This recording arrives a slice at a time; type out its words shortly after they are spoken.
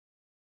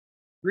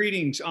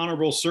Greetings,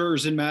 honorable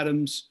sirs and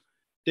madams,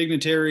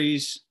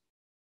 dignitaries,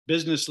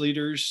 business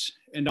leaders,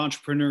 and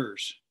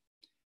entrepreneurs.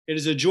 It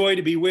is a joy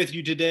to be with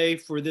you today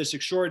for this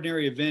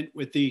extraordinary event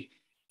with the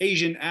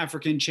Asian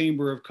African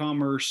Chamber of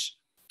Commerce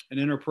and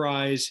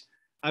Enterprise.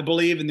 I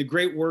believe in the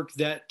great work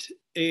that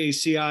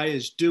AACI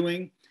is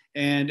doing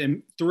and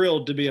am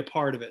thrilled to be a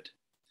part of it.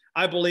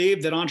 I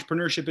believe that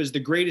entrepreneurship is the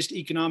greatest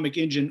economic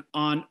engine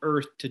on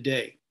earth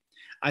today.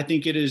 I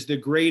think it is the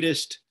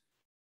greatest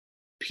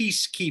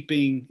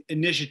peacekeeping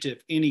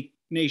initiative any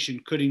nation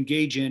could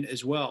engage in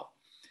as well.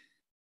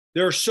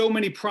 There are so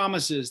many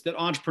promises that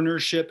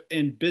entrepreneurship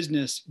and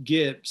business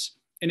gives,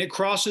 and it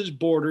crosses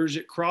borders,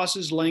 it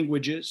crosses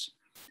languages,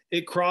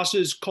 it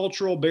crosses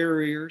cultural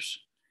barriers.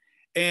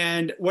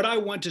 And what I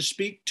want to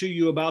speak to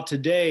you about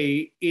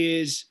today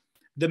is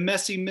the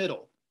messy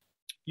middle.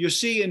 You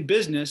see, in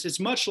business, it's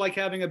much like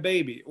having a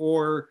baby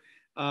or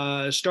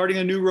starting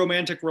a new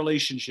romantic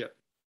relationship.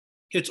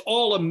 It's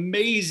all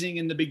amazing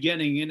in the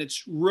beginning, and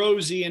it's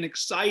rosy and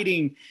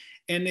exciting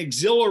and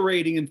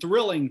exhilarating and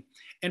thrilling.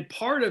 And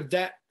part of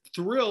that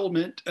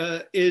thrillment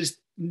is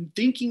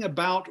thinking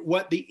about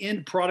what the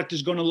end product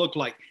is going to look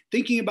like,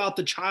 thinking about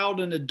the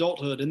child in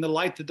adulthood and the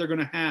life that they're going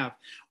to have,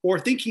 or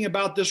thinking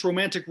about this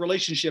romantic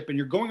relationship, and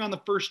you're going on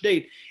the first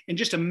date, and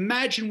just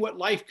imagine what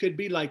life could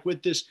be like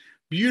with this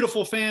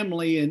beautiful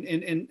family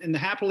and the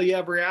happily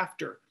ever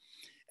after.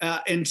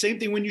 And same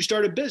thing when you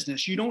start a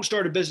business. You don't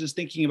start a business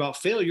thinking about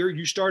failure.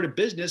 You start a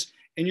business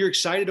and you're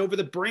excited over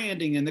the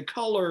branding and the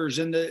colors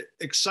and the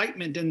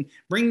excitement and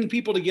bringing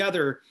people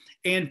together.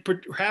 And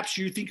perhaps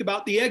you think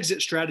about the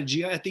exit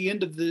strategy at the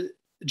end of the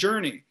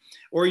journey,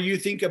 or you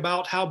think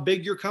about how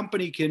big your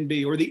company can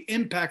be or the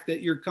impact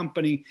that your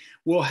company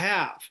will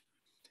have.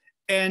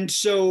 And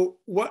so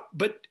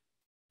but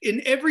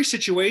in every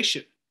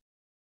situation,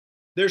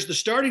 there's the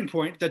starting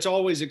point that's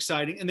always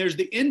exciting, and there's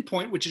the end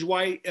point, which is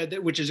why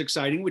which is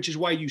exciting, which is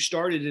why you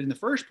started it in the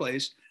first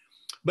place.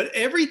 But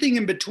everything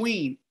in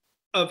between,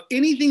 of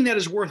anything that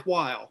is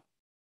worthwhile,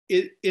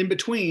 in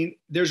between,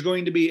 there's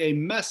going to be a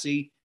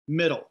messy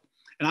middle.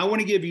 And I want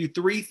to give you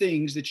 3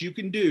 things that you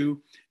can do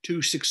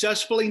to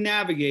successfully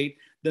navigate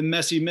the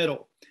messy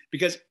middle.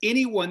 Because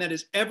anyone that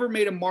has ever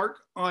made a mark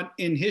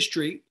in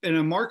history and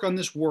a mark on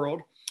this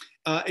world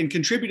and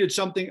contributed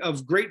something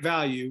of great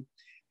value,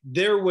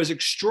 there was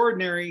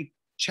extraordinary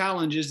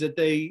challenges that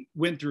they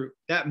went through,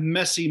 that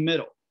messy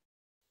middle.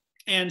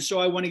 And so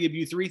I want to give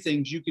you 3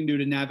 things you can do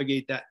to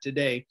navigate that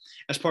today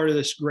as part of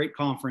this great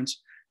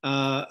conference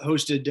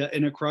hosted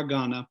in Accra,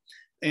 Ghana.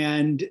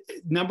 And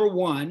number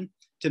 1,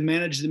 to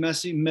manage the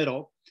messy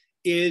middle,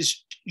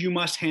 is you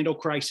must handle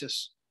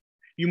crisis.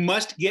 You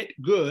must get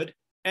good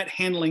at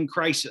handling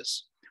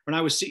crisis. When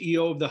I was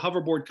CEO of the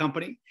hoverboard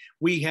company,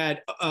 we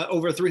had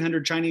over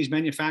 300 Chinese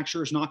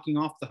manufacturers knocking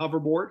off the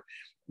hoverboard.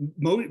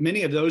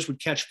 Many of those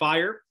would catch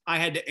fire. I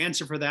had to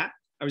answer for that.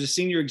 I was a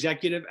senior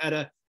executive at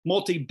a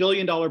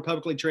multi-billion-dollar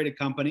publicly traded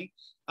company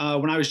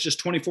when I was just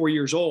 24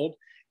 years old.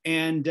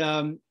 And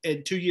 2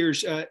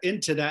 years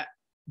into that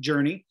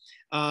journey,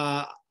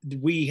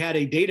 we had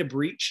a data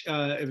breach.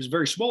 It was a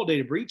very small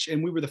data breach,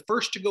 and we were the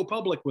first to go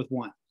public with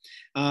one.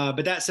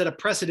 But that set a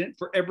precedent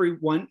for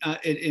everyone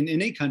in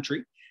any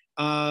country.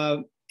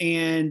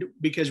 And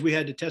because we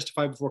had to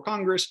testify before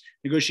Congress,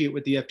 negotiate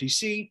with the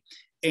FTC,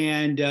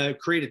 and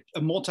create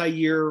a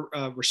multi-year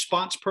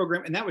response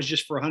program. And that was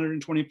just for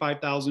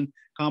 125,000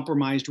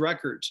 compromised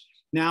records.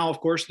 Now, of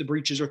course, the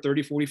breaches are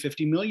 30, 40,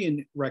 50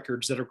 million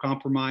records that are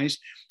compromised,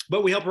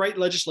 but we help write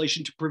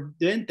legislation to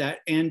prevent that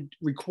and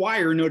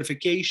require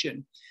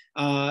notification.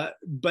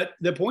 But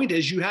the point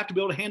is, you have to be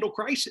able to handle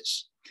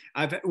crisis.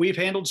 We've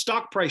handled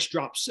stock price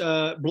drops,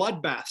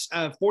 bloodbaths,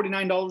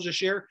 $49 a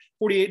share,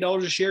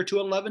 $48 a share to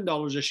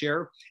 $11 a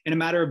share in a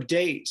matter of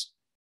days.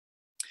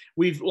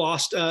 We've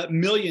lost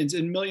millions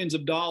and millions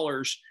of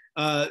dollars,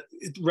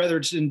 whether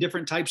it's in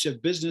different types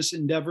of business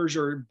endeavors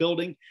or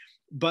building,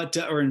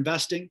 or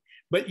investing.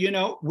 But,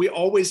 we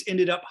always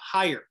ended up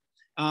higher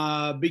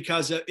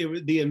because it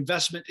was the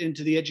investment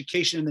into the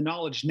education and the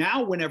knowledge.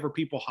 Now, whenever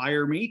people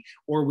hire me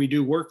or we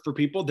do work for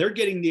people, they're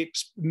getting the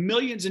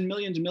millions and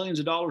millions and millions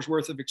of dollars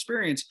worth of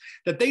experience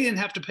that they didn't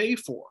have to pay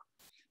for.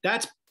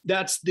 That's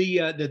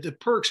the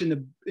perks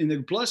and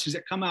the blessings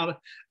that come out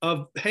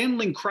of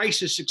handling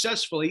crisis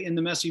successfully in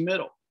the messy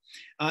middle.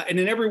 And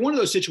in every one of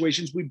those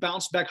situations, we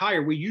bounce back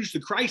higher. We use the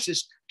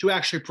crisis to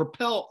actually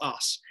propel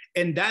us.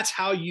 And that's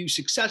how you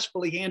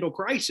successfully handle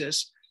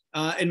crisis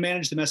and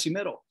manage the messy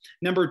middle.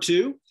 Number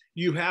 2,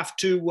 you have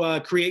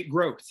to create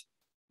growth.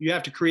 You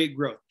have to create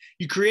growth.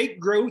 You create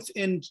growth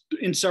in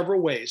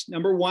several ways.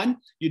 Number 1,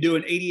 you do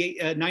an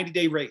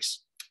 90-day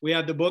race. We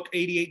have the book,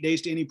 88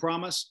 Days to Any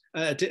Promise,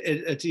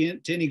 to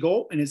Any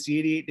Goal, and it's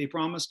the 88-day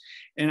promise.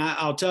 And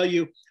I'll tell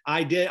you,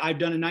 I've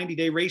done a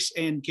 90-day race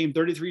and came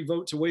 33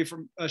 votes away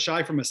from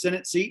shy from a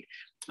Senate seat.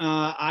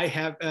 I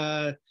have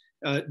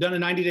done a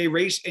 90-day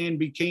race and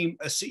became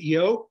a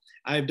CEO.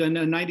 I've done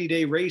a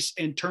 90-day race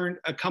and turned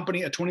a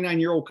company, a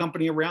 29-year-old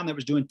company around that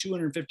was doing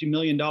 $250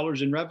 million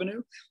in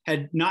revenue,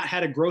 had not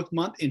had a growth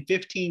month in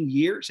 15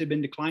 years, had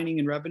been declining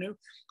in revenue.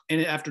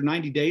 and after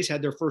 90 days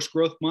had their first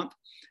growth month.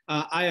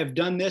 I have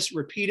done this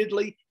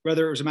repeatedly,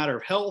 whether it was a matter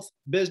of health,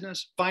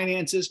 business,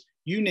 finances,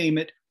 you name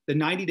it. The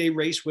 90-day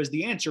race was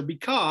the answer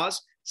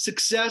because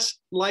success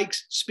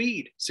likes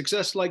speed.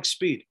 Success likes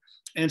speed.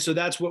 And so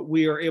that's what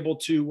we are able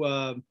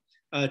to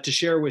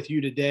share with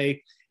you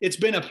today. It's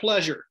been a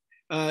pleasure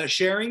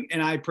sharing,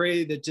 and I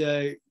pray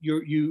that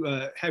you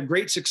have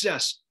great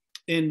success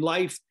in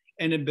life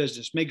and in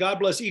business. May God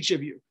bless each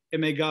of you, and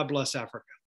may God bless Africa.